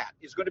impact of that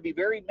is going to be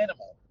very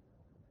minimal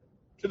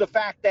to the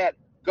fact that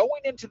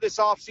going into this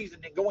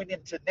offseason and going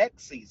into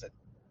next season,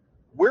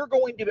 we're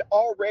going to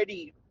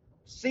already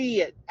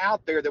see it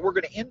out there that we're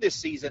going to end this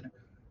season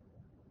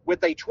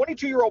with a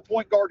 22-year-old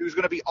point guard who's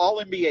going to be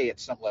all-NBA at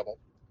some level,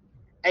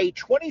 a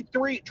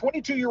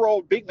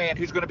 22-year-old big man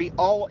who's going to be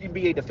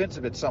all-NBA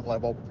defensive at some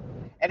level,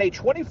 and a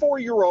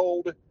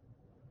 24-year-old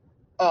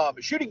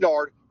shooting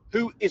guard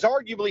who is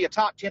arguably a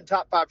top 10,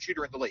 top 5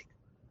 shooter in the league.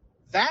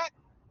 That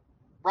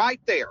right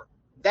there,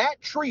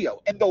 that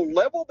trio, and the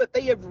level that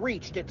they have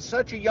reached at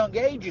such a young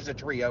age as a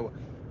trio,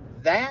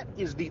 that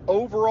is the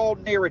overall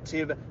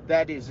narrative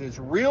that is as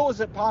real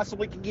as it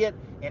possibly can get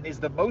and is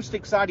the most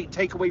exciting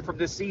takeaway from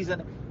this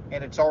season,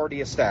 and it's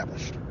already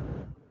established.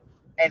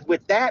 And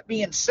with that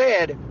being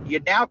said, you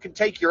now can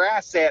take your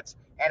assets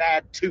and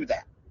add to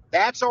that.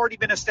 That's already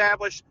been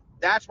established.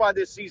 That's why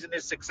this season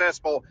is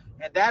successful,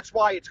 and that's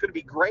why it's going to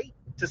be great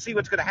to see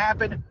what's going to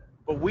happen.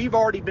 But we've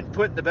already been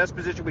put in the best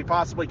position we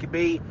possibly can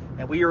be,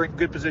 and we are in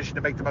good position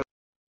to make the most.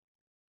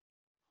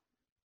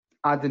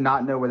 I did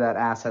not know where that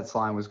assets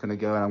line was going to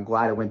go, and I'm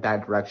glad it went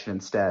that direction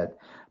instead.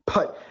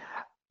 But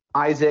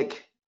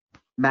Isaac,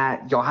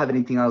 Matt, y'all have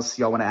anything else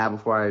y'all want to add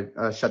before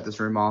I shut this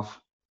room off?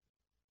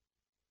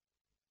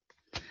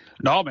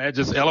 No, man,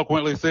 just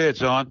eloquently said,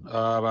 Sean.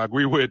 I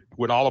agree with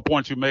all the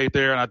points you made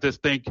there, and I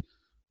just think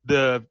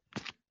the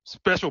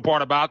special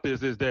part about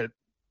this is that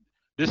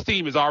this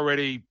team has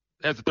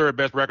the third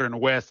best record in the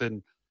West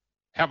and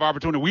have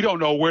opportunity. We don't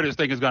know where this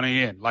thing is going to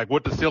end, like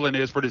what the ceiling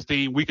is for this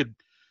team. We could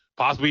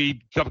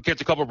possibly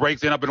catch a couple of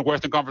breaks, end up in the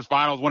Western Conference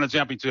Finals, win a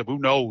championship. Who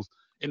knows?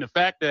 And the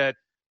fact that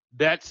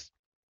that's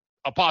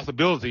a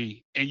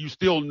possibility and you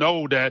still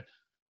know that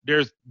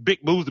there's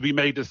big moves to be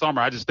made this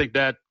summer, I just think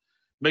that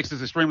makes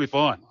this extremely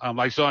fun.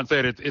 Like Sean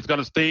said, it's going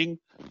to sting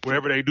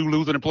whenever they do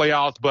lose in the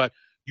playoffs, but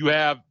you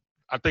have,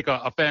 I think,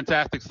 a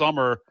fantastic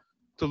summer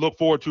to look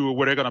forward to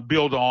where they're going to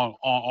build on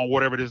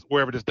wherever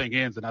this thing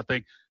ends, and I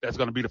think that's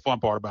going to be the fun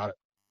part about it.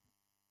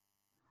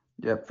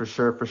 Yeah, for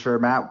sure.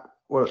 Matt,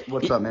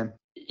 what's up, man?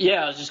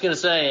 Yeah, I was just going to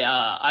say,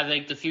 I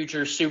think the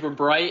future is super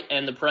bright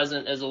and the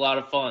present is a lot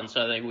of fun,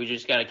 so I think we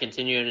just got to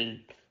continue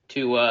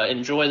to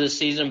enjoy this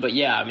season. But,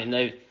 yeah, I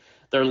mean,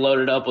 they're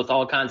loaded up with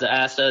all kinds of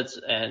assets,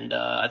 and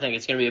I think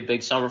it's going to be a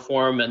big summer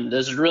for them. And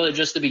this is really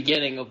just the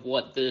beginning of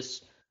what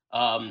this,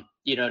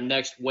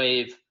 next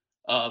wave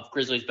of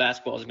Grizzlies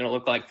basketball is going to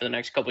look like for the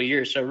next couple of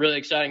years. So really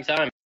exciting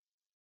time.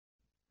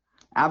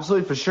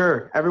 Absolutely, for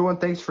sure. Everyone,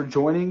 thanks for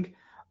joining.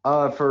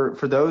 For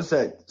those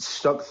that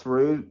stuck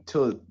through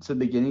to the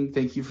beginning,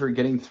 thank you for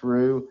getting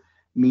through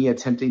me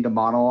attempting to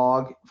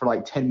monologue for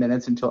like 10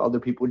 minutes until other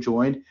people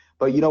joined.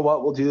 But you know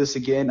what? We'll do this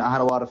again. I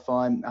had a lot of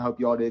fun. I hope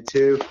you all did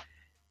too.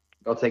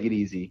 Y'all take it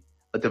easy.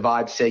 Let the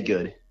vibes stay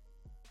good.